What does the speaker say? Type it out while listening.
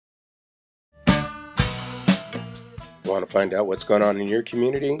Want to find out what's going on in your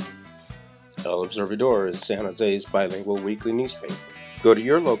community? El Observador is San Jose's bilingual weekly newspaper. Go to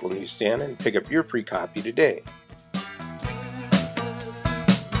your local newsstand and pick up your free copy today.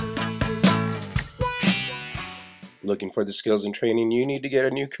 Looking for the skills and training you need to get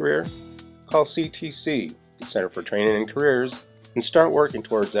a new career? Call CTC, the Center for Training and Careers, and start working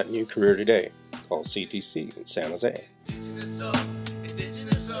towards that new career today. Call CTC in San Jose.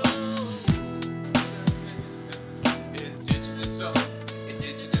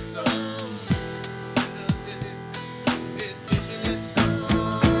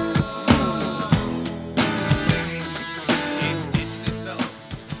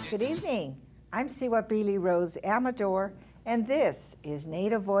 Good evening. I'm Cihuapilli Rose Amador, and this is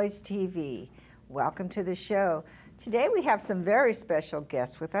Native Voice TV. Welcome to the show. Today we have some very special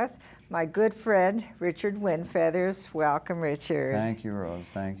guests with us. My good friend, Richard Windfeathers. Welcome, Richard. Thank you, Rose.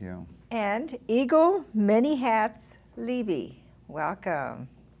 Thank you. And Eagle Many Hats Levy. Welcome.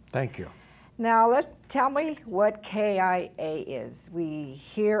 Thank you. Now, tell me what KIA is. We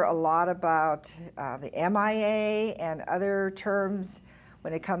hear a lot about the MIA and other terms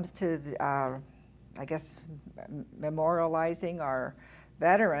when it comes to, I guess, memorializing our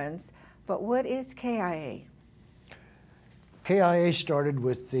veterans. But what is KIA? KIA started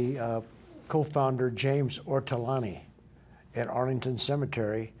with the co-founder James Ortolani at Arlington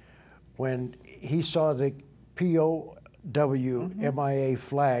Cemetery when he saw the POW MIA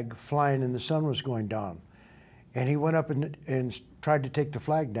flag flying and the sun was going down. And he went up and tried to take the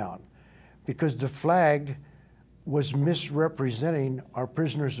flag down because the flag was misrepresenting our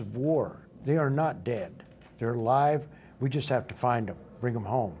prisoners of war. They are not dead. They're alive. We just have to find them, bring them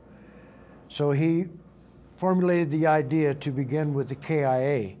home. So he formulated the idea to begin with the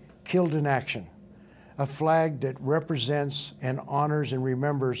KIA, Killed in Action, a flag that represents and honors and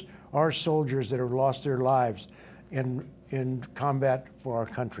remembers our soldiers that have lost their lives in combat for our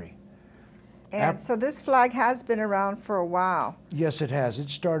country. And so this flag has been around for a while. Yes, it has.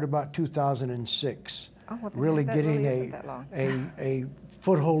 It started about 2006. Oh, well, really getting a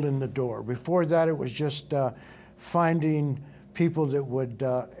foothold in the door. Before that, it was just finding people that would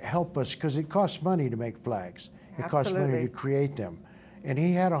help us, because it costs money to make flags. It costs money to create them. And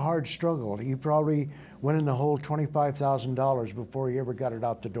he had a hard struggle. He probably went in the hole $25,000 before he ever got it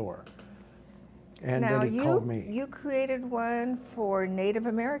out the door. And now, then he called me. You created one for Native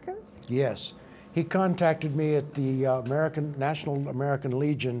Americans? Yes. He contacted me at the National American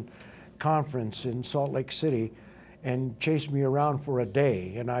Legion conference in Salt Lake City and chased me around for a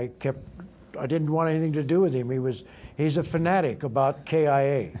day, and I didn't want anything to do with him. He's a fanatic about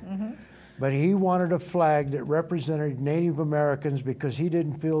KIA. But he wanted a flag that represented Native Americans because he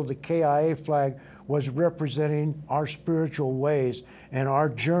didn't feel the KIA flag was representing our spiritual ways and our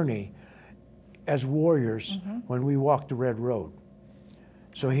journey as warriors when we walked the Red Road.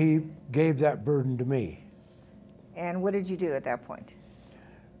 So he gave that burden to me. And what did you do at that point?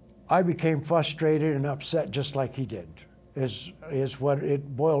 I became frustrated and upset just like he did, is what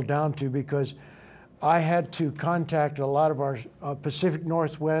it boiled down to, because I had to contact a lot of our Pacific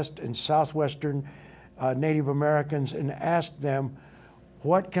Northwest and Southwestern Native Americans and ask them,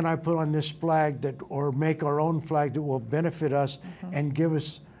 what can I put on this flag or make our own flag that will benefit us and give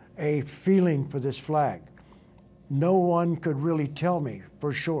us a feeling for this flag? No one could really tell me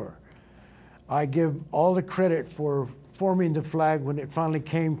for sure. I give all the credit for forming the flag when it finally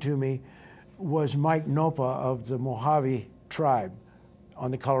came to me was Mike Nopah of the Mohave Tribe on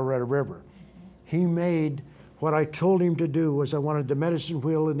the Colorado River. He made what I told him to do. Was I wanted the medicine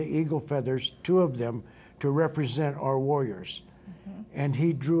wheel and the eagle feathers, two of them, to represent our warriors. And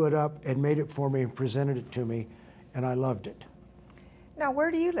he drew it up and made it for me and presented it to me, and I loved it. Now,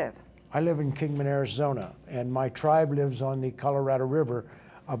 where do you live? I live in Kingman, Arizona, and my tribe lives on the Colorado River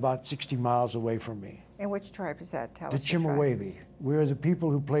about 60 miles away from me. And which tribe is that? Tell us. The Chemejucvi. We're the people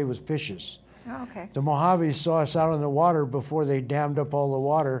who play with fishes. Oh, okay. The Mojaves saw us out in the water before they dammed up all the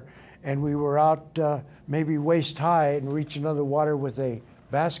water, and we were out maybe waist high and reaching under the water with a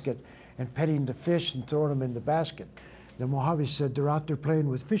basket and petting the fish and throwing them in the basket. The Mojaves said they're out there playing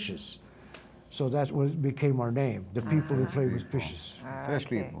with fishes. So that's what became our name, the people who play with fishes. Fish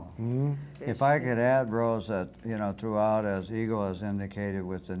people. If I could add, Rose, that throughout, as Eagle has indicated,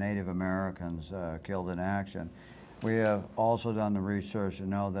 with the Native Americans killed in action, we have also done the research to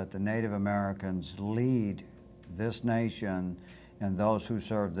know that the Native Americans lead this nation and those who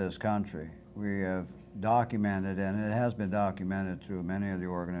serve this country. We have documented, and it has been documented through many of the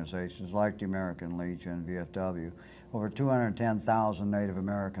organizations like the American Legion, VFW, over 210,000 Native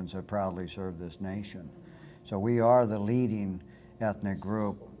Americans have proudly served this nation. So we are the leading ethnic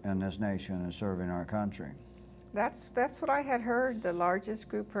group in this nation in serving our country. That's what I had heard, the largest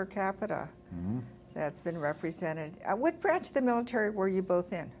group per capita that's been represented. What branch of the military were you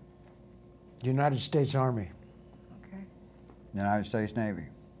both in? United States Army. Okay. United States Navy.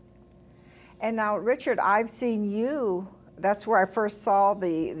 And now, Richard, I've seen you. That's where I first saw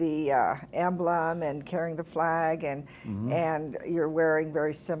the emblem and carrying the flag, and and you're wearing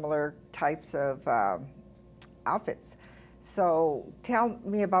very similar types of outfits. So tell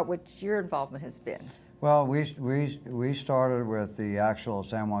me about what your involvement has been. Well, we started with the actual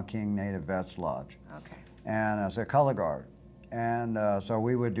San Joaquin Native Vets Lodge, and as a color guard. And so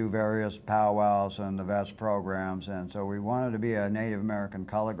we would do various powwows and the vets programs, and so we wanted to be a Native American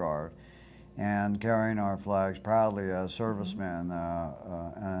color guard and carrying our flags proudly as servicemen.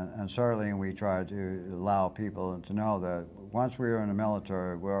 And certainly we tried to allow people to know that once we were in the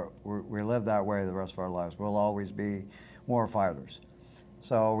military, we live that way the rest of our lives. We'll always be war fighters.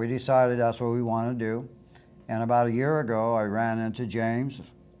 So we decided that's what we want to do. And about a year ago, I ran into James,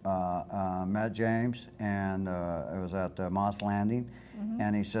 met James, and it was at Moss Landing,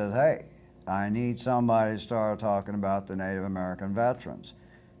 and he said, hey, I need somebody to start talking about the Native American veterans.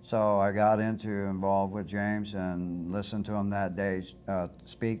 So I got involved with James and listened to him that day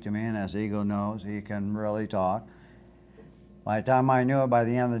speak to me, and as Eagle knows, he can really talk. By the time I knew it, by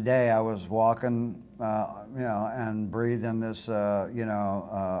the end of the day, I was walking, you know, and breathing this, you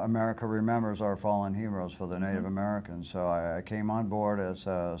know, America remembers our fallen heroes for the Native Americans. So I came on board as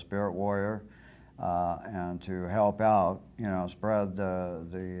a spirit warrior and to help out, you know, spread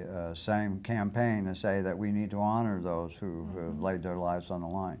the same campaign to say that we need to honor those who have laid their lives on the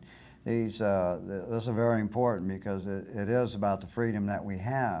line. This is very important because it is about the freedom that we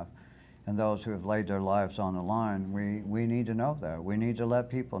have. And those who have laid their lives on the line, we need to know that. We need to let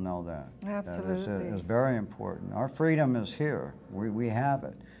people know that. Absolutely. It's very important. Our freedom is here. We have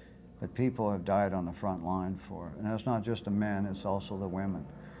it. But people have died on the front line for it. And that's not just the men, it's also the women.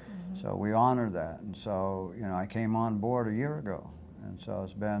 So we honor that. And so, you know, I came on board a year ago. And so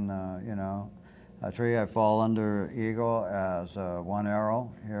it's been, you know, a tree. I fall under Eagle as one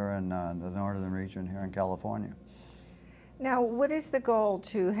arrow here in the northern region here in California. Now, what is the goal?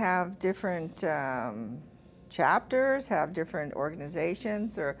 To have different chapters, have different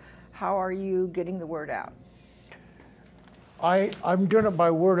organizations, or how are you getting the word out? I'm doing it by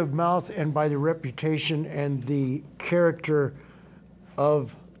word of mouth and by the reputation and the character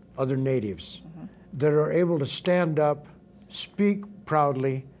of other natives that are able to stand up, speak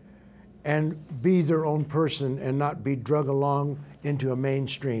proudly, and be their own person and not be drug along into a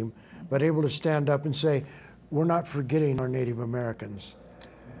mainstream, but able to stand up and say, we're not forgetting our Native Americans.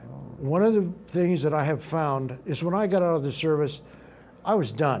 One of the things that I have found is when I got out of the service, I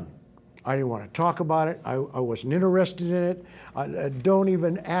was done. I didn't want to talk about it. I wasn't interested in it. Don't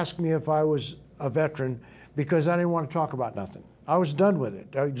even ask me if I was a veteran because I didn't want to talk about nothing. I was done with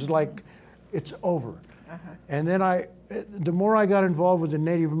it. I was like, it's over. And then the more I got involved with the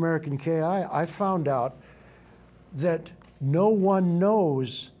Native American KI, I found out that no one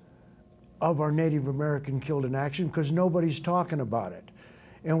knows of our Native American killed in action because nobody's talking about it.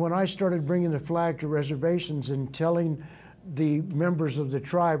 And when I started bringing the flag to reservations and telling the members of the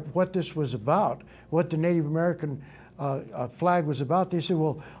tribe what this was about, what the Native American flag was about, they said,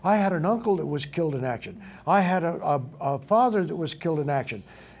 well, I had an uncle that was killed in action. I had a father that was killed in action.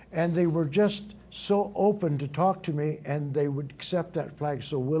 And they were just so open to talk to me, and they would accept that flag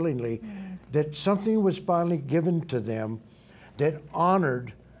so willingly that something was finally given to them that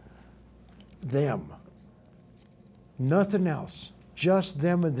honored them. Nothing else, just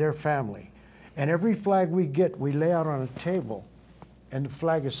them and their family. And every flag we get, we lay out on a table, and the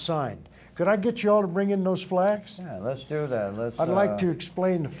flag is signed. Could I get you all to bring in those flags? Yeah, let's do that. I'd like to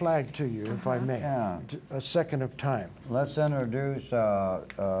explain the flag to you, if I may. Yeah. A second of time. Let's introduce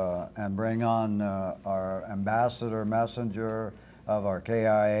and bring on our ambassador messenger of our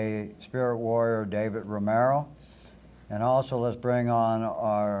KIA Spirit Warrior, David Romero. And also let's bring on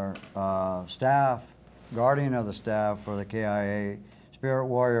our staff, guardian of the staff for the KIA Spirit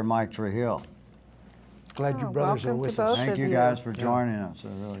Warrior, Mike Trujillo. Glad you brothers are with us. Thank you guys for joining us. I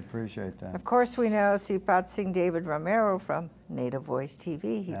really appreciate that. Of course, we know Cihuapilli David Romero from Native Voice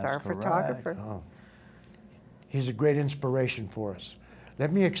TV. He's our photographer. Oh. He's a great inspiration for us.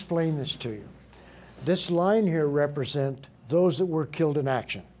 Let me explain this to you. This line here represents those that were killed in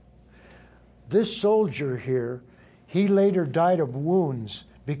action. This soldier here, he later died of wounds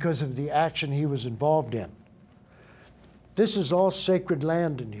because of the action he was involved in. This is all sacred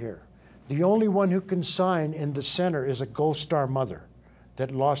land in here. The only one who can sign in the center is a Gold Star mother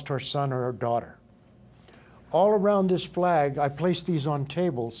that lost her son or her daughter. All around this flag, I place these on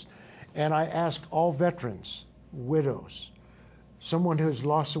tables, and I ask all veterans widows, someone who has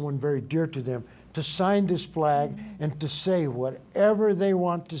lost someone very dear to them, to sign this flag and to say whatever they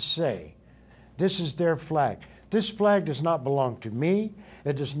want to say. This is their flag. This flag does not belong to me.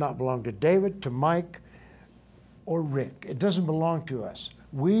 It does not belong to David, to Mike, or Rick. It doesn't belong to us.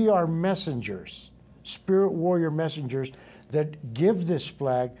 We are messengers, spirit warrior messengers that give this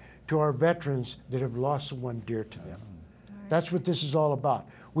flag to our veterans that have lost someone dear to them. That's what this is all about.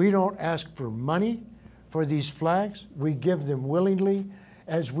 We don't ask for money for these flags. We give them willingly,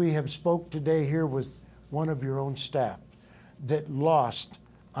 as we have spoke today here with one of your own staff that lost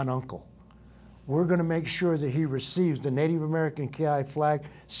an uncle. We're going to make sure that he receives the Native American KI flag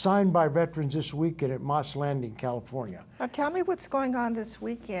signed by veterans this weekend at Moss Landing, California. Now tell me what's going on this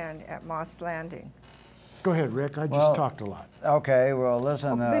weekend at Moss Landing. Go ahead, Rick. I just talked a lot. Okay, well,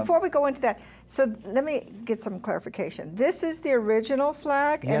 listen. Before we go into that, so let me get some clarification. This is the original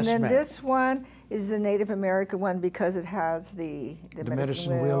flag, Yes, and then ma'am. this one is the Native American one because it has the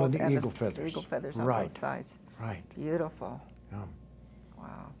medicine wheel and wheels the eagle feathers. Eagle feathers on Right. both sides. Right. Beautiful. Yeah.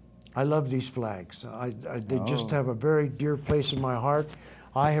 Wow. I love these flags. They just have a very dear place in my heart.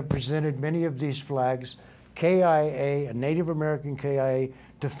 I have presented many of these flags, KIA, a Native American KIA,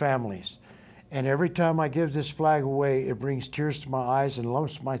 to families. And every time I give this flag away, it brings tears to my eyes and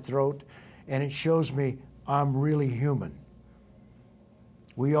lumps my throat, and it shows me I'm really human.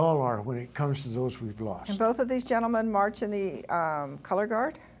 We all are when it comes to those we've lost. And both of these gentlemen march in the color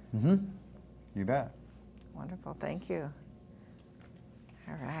guard? Mm-hmm. You bet. Wonderful, thank you.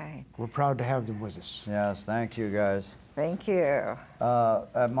 All right. We're proud to have them with us. Yes, thank you, guys. Thank you.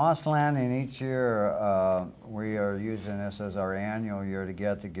 At Moss Landing each year, we are using this as our annual year to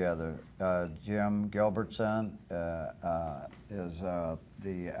get together. Jim Gilbertson is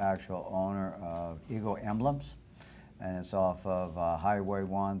the actual owner of Eagle Emblems, and it's off of Highway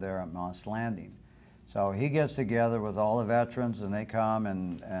 1 there at Moss Landing. So he gets together with all the veterans, and they come,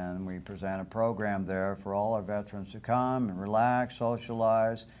 and we present a program there for all our veterans to come and relax,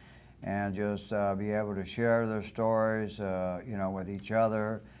 socialize, and just be able to share their stories, you know, with each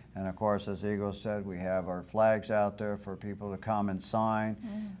other. And of course, as Eagle said, we have our flags out there for people to come and sign.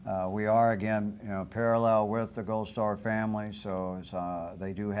 We are, again, you know, parallel with the Gold Star family, so it's,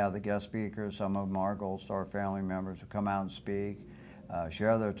 they do have the guest speakers. Some of them are Gold Star family members who come out and speak,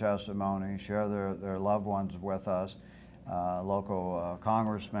 share their testimony, share their loved ones with us. Local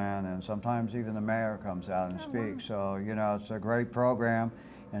congressman, and sometimes even the mayor comes out and speaks. So, you know, it's a great program,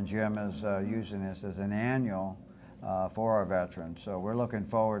 and Jim is using this as an annual for our veterans. So we're looking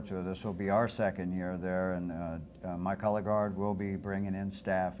forward to it. This will be our second year there, and my color guard will be bringing in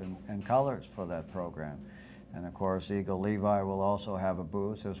staff and colors for that program. And of course, Eagle Levi will also have a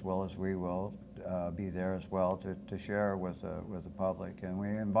booth, as well as we will be there as well to share with the public. And we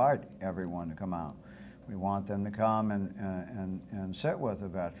invite everyone to come out. We want them to come and sit with the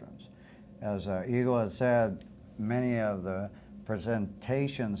veterans. As Eagle has said, many of the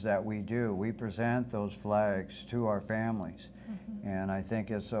presentations that we do, we present those flags to our families. And I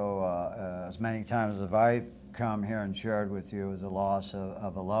think it's so, as many times as I've come here and shared with you the loss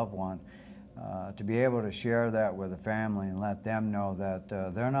of a loved one, to be able to share that with the family and let them know that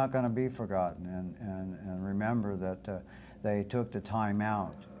they're not going to be forgotten, and remember that they took the time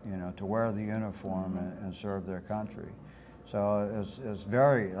out, you know, to wear the uniform and serve their country. So it's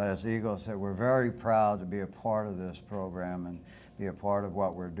very, as Eagle said, we're very proud to be a part of this program and be a part of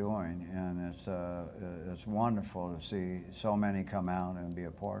what we're doing, and it's wonderful to see so many come out and be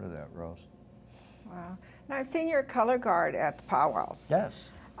a part of that, Rose. Wow. Now I've seen your color guard at the powwows.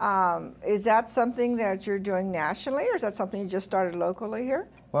 Yes. Is that something that you're doing nationally, or is that something you just started locally here?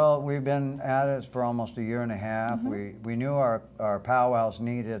 Well, we've been at it for almost a year and a half. We knew our powwows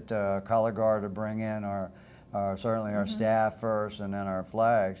needed color guard to bring in certainly our staff first, and then our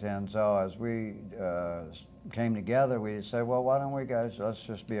flags. And so as we came together, we said, well, why don't we guys, let's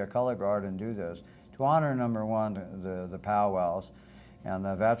just be a color guard and do this to honor, number one, the powwows and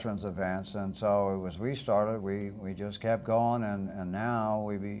the veterans events. And so as we started, we just kept going, and now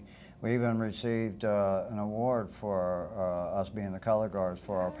we even received an award for us being the color guards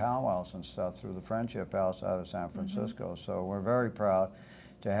for our powwows and stuff through the Friendship House out of San Francisco. So we're very proud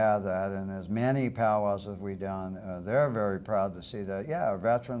to have that, and as many powwows as we've done, they're very proud to see that, yeah, our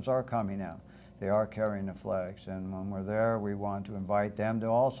veterans are coming out. They are carrying the flags, and when we're there, we want to invite them to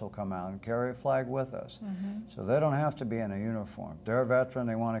also come out and carry a flag with us. So they don't have to be in a uniform. They're a veteran,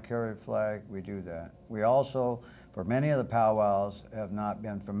 they want to carry a flag, we do that. We also, for many of the powwows, have not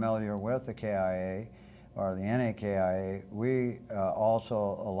been familiar with the KIA or the NAKIA. We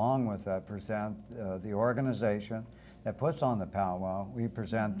also, along with that, present the organization, that puts on the powwow, we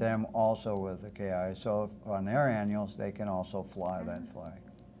present them also with the KIA. So on their annuals, they can also fly that flag.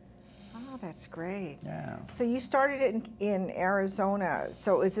 Oh, that's great. Yeah. So you started it in Arizona.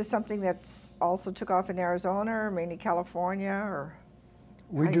 So is this something that's also took off in Arizona or maybe California or?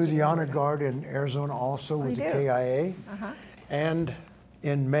 We do the honor guard in Arizona also with the KIA. And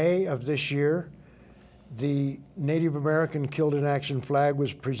in May of this year, the Native American Killed in Action flag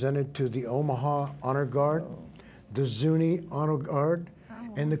was presented to the Omaha Honor Guard, the Zuni Honor Guard,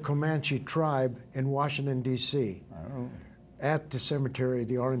 and the Comanche Tribe in Washington, D.C. At the cemetery,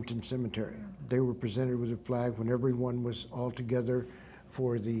 the Arlington Cemetery. They were presented with a flag when everyone was all together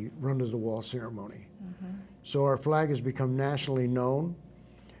for the Run to the Wall ceremony. So our flag has become nationally known.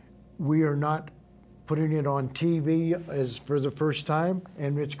 We are not putting it on TV as for the first time,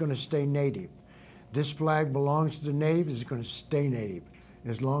 and it's going to stay native. This flag belongs to the natives. It's going to stay native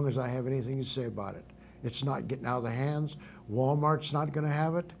as long as I have anything to say about it. It's not getting out of the hands. Walmart's not going to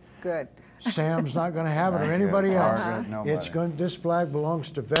have it. Good. Sam's not going to have it, or anybody else. Nobody. It's going. This flag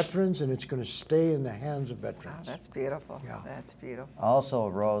belongs to veterans, and it's going to stay in the hands of veterans. Oh, that's beautiful. Yeah. That's beautiful. Also,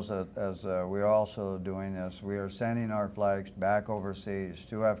 Rose, as we're also doing this, we are sending our flags back overseas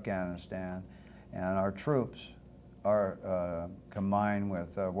to Afghanistan, and our troops are combined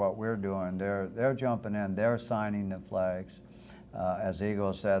with what we're doing. They're jumping in. They're signing the flags. As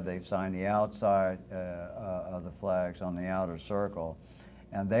Eagle said, they've signed the outside of the flags on the outer circle,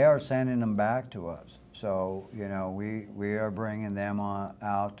 and they are sending them back to us. So, you know, we are bringing them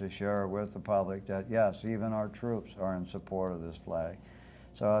out to share with the public that, yes, even our troops are in support of this flag.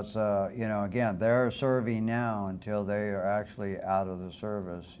 So it's, you know, again, they're serving now until they are actually out of the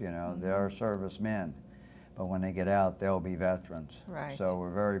service. You know, they're servicemen. But when they get out, they'll be veterans. Right. So we're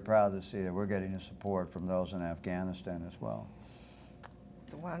very proud to see that we're getting the support from those in Afghanistan as well.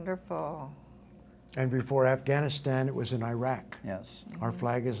 It's wonderful. And before Afghanistan, it was in Iraq. Yes. Our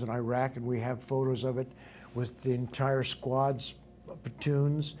flag is in Iraq, and we have photos of it with the entire squads,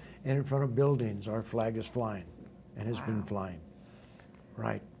 platoons, and in front of buildings. Our flag is flying and has been flying.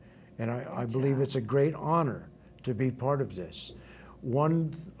 Right. And I believe it's a great honor to be part of this.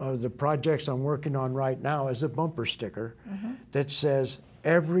 One of the projects I'm working on right now is a bumper sticker that says,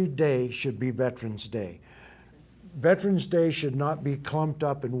 every day should be Veterans Day. Veterans Day should not be clumped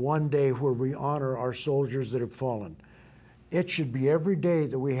up in one day where we honor our soldiers that have fallen. It should be every day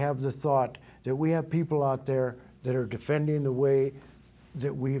that we have the thought that we have people out there that are defending the way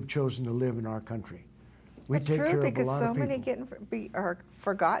that we have chosen to live in our country. We That's take true, care of a because lot so of many people. are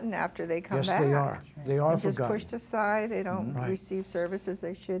forgotten after they come Yes, back. they are. They are Just forgotten. pushed aside. They don't Right. receive services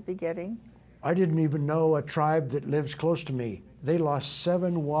they should be getting. I didn't even know a tribe that lives close to me. They lost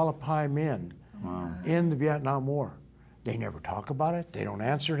 7 Hualapai men in the Vietnam War. They never talk about it. They don't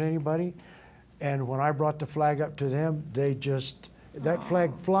answer to anybody. And when I brought the flag up to them, they just, that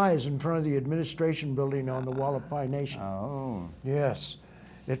flag flies in front of the administration building on the Hualapai Nation. Oh. Yes.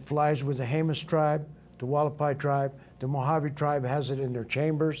 It flies with the Jemez tribe, the Hualapai tribe, the Mohave tribe has it in their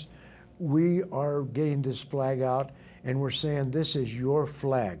chambers. We are getting this flag out, and we're saying this is your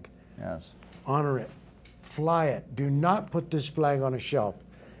flag. Yes. Honor it. Fly it. Do not put this flag on a shelf.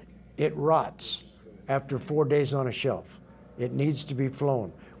 It rots after 4 days on a shelf. It needs to be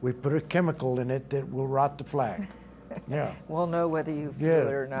flown. We put a chemical in it that will rot the flag. Yeah. We'll know whether you feel Yeah.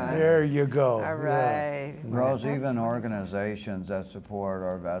 it or not. There you go. All right. Rose, That's even organizations that support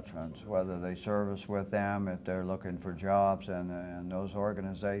our veterans, whether they service with them, if they're looking for jobs, and those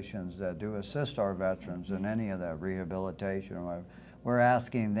organizations that do assist our veterans in any of that rehabilitation, we're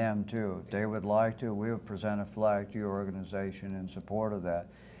asking them too. If they would like to, we'll present a flag to your organization in support of that.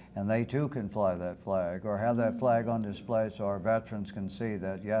 And they too can fly that flag or have that flag on display so our veterans can see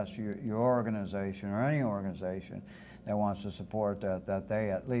that, yes, your organization or any organization that wants to support that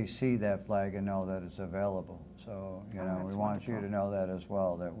they at least see that flag and know that it's available. So, you know, we want you to know that as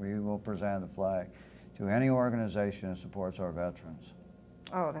well, that we will present the flag to any organization that supports our veterans.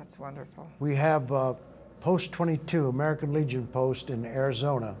 Oh, that's wonderful. We have Post 22, American Legion Post in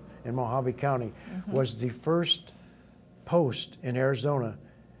Arizona, in Mohave County, was the first post in Arizona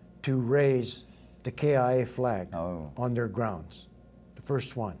to raise the KIA flag on their grounds, the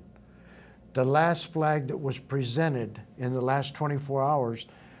first one. The last flag that was presented in the last 24 hours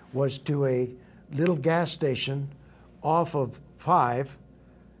was to a little gas station off of 5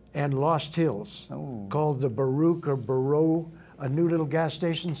 and Lost Hills called the Baruch or Barrow, a new little gas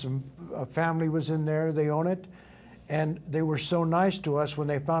station. A family was in there, they own it. And they were so nice to us when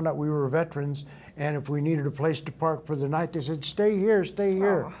they found out we were veterans, and if we needed a place to park for the night, they said, stay here, stay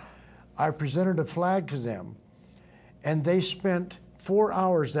here. Oh. I presented a flag to them, and they spent 4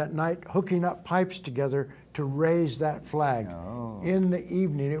 hours that night hooking up pipes together to raise that flag. Oh. In the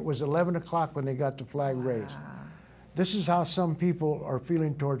evening, it was 11 o'clock when they got the flag raised. This is how some people are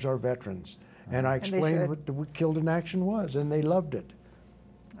feeling towards our veterans. And I explained what the Killed in Action was, and they loved it.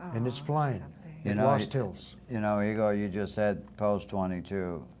 And it's flying. You It know, Lost Hills. You know, Igor, you just said Post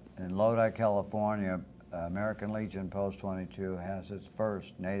 22. In Lodi, California, American Legion Post 22 has its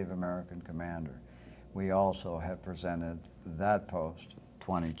first Native American commander. We also have presented that Post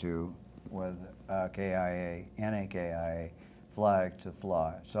 22 with KIA, NAKIA flag to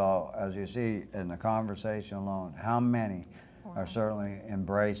fly. So as you see in the conversation alone, how many are certainly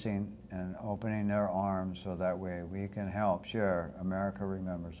embracing and opening their arms so that way we can help share America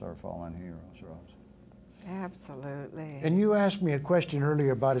Remembers Our Fallen Heroes, Rose. Absolutely. And you asked me a question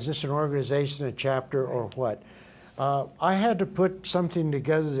earlier about, is this an organization, a chapter, or what? I had to put something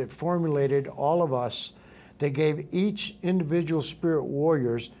together that formulated all of us, that gave each individual spirit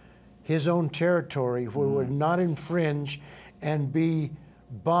warriors his own territory where it would not infringe and be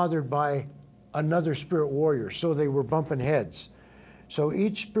bothered by another spirit warrior, so they were bumping heads. So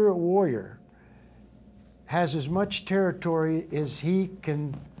each spirit warrior has as much territory as he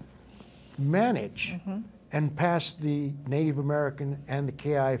can manage and pass the Native American and the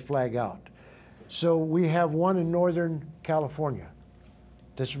KI flag out. So we have one in Northern California.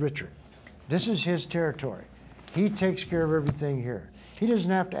 That's Richard. This is his territory. He takes care of everything here. He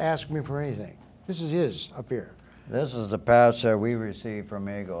doesn't have to ask me for anything. This is his up here. This is the patch that we received from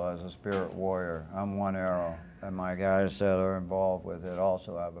Eagle as a spirit warrior. I'm One Arrow, and my guys that are involved with it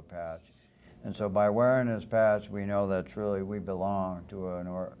also have a patch. And so by wearing this patch, we know that truly we belong to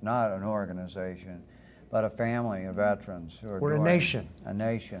not an organization, but a family of veterans who are We're a nation. A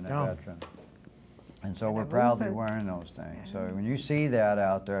nation of Yeah. veterans. And so we're proudly wearing those things. So when you see that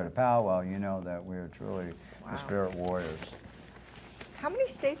out there at a powwow, you know that we're truly the spirit warriors. How many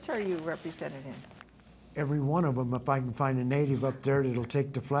states are you represented in? Every one of them, if I can find a native up there that'll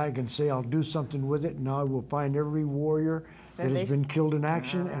take the flag and say, I'll do something with it, and I will find every warrior that has been killed in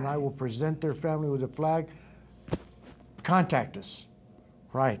action, and I will present their family with a flag. Contact us.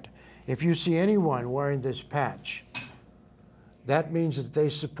 Right. If you see anyone wearing this patch, that means that they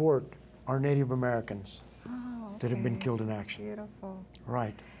support our Native Americans that have been killed in action. Beautiful.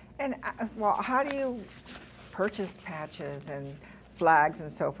 Right. And well, how do you purchase patches and flags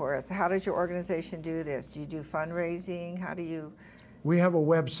and so forth? How does your organization do this? Do you do fundraising? How do you? We have a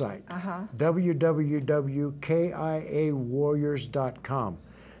website, www.kiawarriors.com.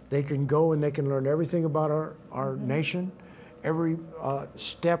 They can go and they can learn everything about our nation, every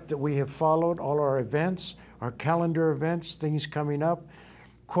step that we have followed, all our events, our calendar events, things coming up,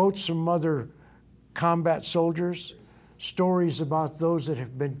 quotes from other combat soldiers, stories about those that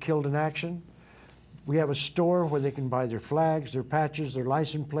have been killed in action. We have a store where they can buy their flags, their patches, their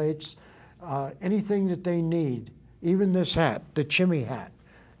license plates, anything that they need. Even this hat, the Chimmy hat,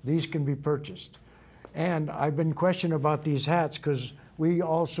 these can be purchased. And I've been questioned about these hats because we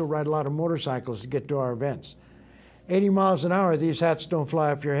also ride a lot of motorcycles to get to our events. 80 miles an hour, these hats don't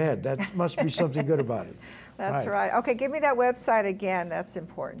fly off your head. That must be something good about it. That's right. Okay, give me that website again. That's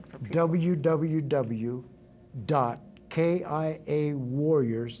important for people.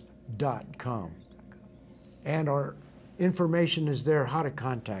 www.kiawarriors.com. And our information is there, how to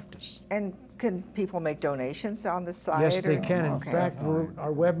contact us. And can people make donations on the site? Yes, they can. In fact,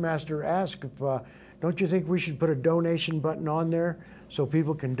 our webmaster asked if, don't you think we should put a donation button on there so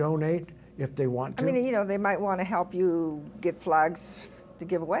people can donate if they want to? I mean, you know, they might want to help you get flags to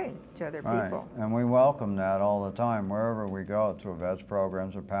give away to other people. And we welcome that all the time wherever we go through vets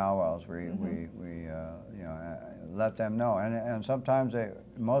programs or powwows. We you know, let them know, and sometimes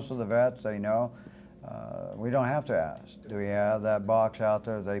most of the vets, they know. We don't have to ask. Do we have that box out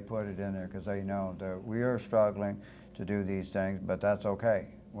there? They put it in there because they know that we are struggling to do these things, but that's okay.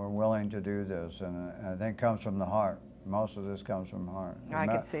 We're willing to do this, and I think it comes from the heart. Most of this comes from the heart. I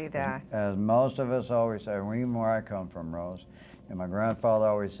can see that. As most of us always say, even where I come from, Rose, and my grandfather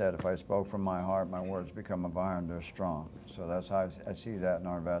always said, if I spoke from my heart, my words become of iron, they're strong. So that's how I see that in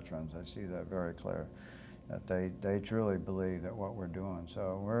our veterans. I see that very clear, that they truly believe that what we're doing.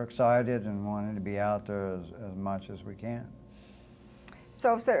 So we're excited and wanting to be out there as much as we can.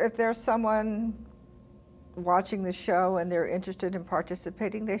 So if there's someone watching the show and they're interested in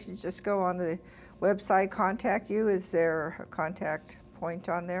participating, they should just go on the website, contact you. Is there a contact point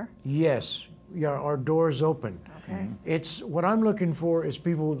on there? Yes, yeah, our door is open. Okay. It's, what I'm looking for is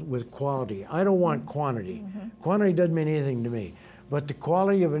people with quality. I don't want quantity. Quantity doesn't mean anything to me. But the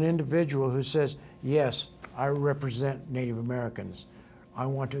quality of an individual who says, yes, I represent Native Americans. I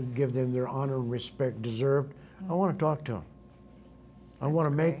want to give them their honor and respect deserved. I want to talk to them. I want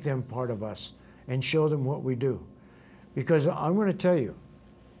to make them part of us and show them what we do. Because I'm going to tell you,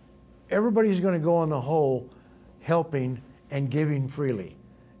 everybody's going to go on the whole helping and giving freely.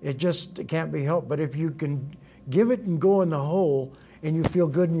 It just can't be helped. But if you can give it and go in the whole and you feel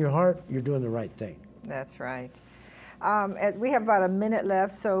good in your heart, you're doing the right thing. That's right. We have about a minute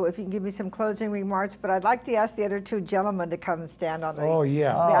left, so if you can give me some closing remarks, but I'd like to ask the other two gentlemen to come and stand on the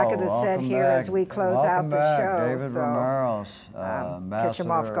back of the set here as we close out the show. David Romeros, catch them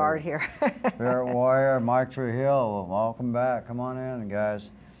off guard here. Spirit Warrior, Mike Trujillo, welcome back. Come on in,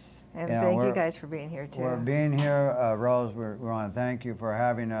 guys. And thank you guys for being here, too. We're being here, Rose, we want to thank you for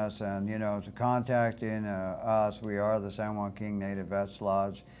having us, and, to contacting us. We are the San Joaquin Native Vets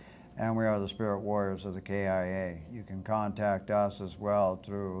Lodge, and we are the Spirit Warriors of the KIA. You can contact us as well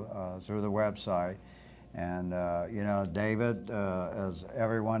through the website. And, David, as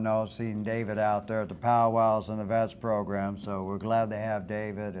everyone knows, seen David out there at the powwows and the vets program, so we're glad to have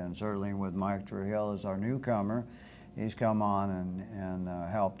David, and certainly with Mike Trujillo as our newcomer. He's come on and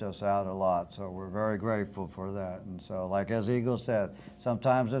helped us out a lot, so we're very grateful for that. And so, like as Eagle said,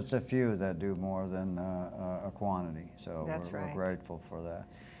 sometimes it's a few that do more than a quantity. So we're grateful for that.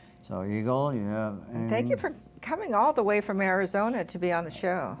 So Eagle, you have anything? Thank you for coming all the way from Arizona to be on the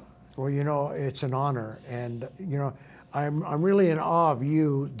show. Well, it's an honor, and I'm really in awe of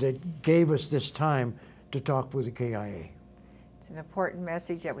you that gave us this time to talk with the KIA. It's an important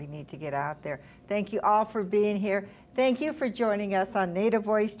message that we need to get out there. Thank you all for being here. Thank you for joining us on Native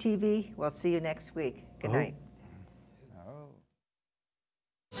Voice TV. We'll see you next week. Good night.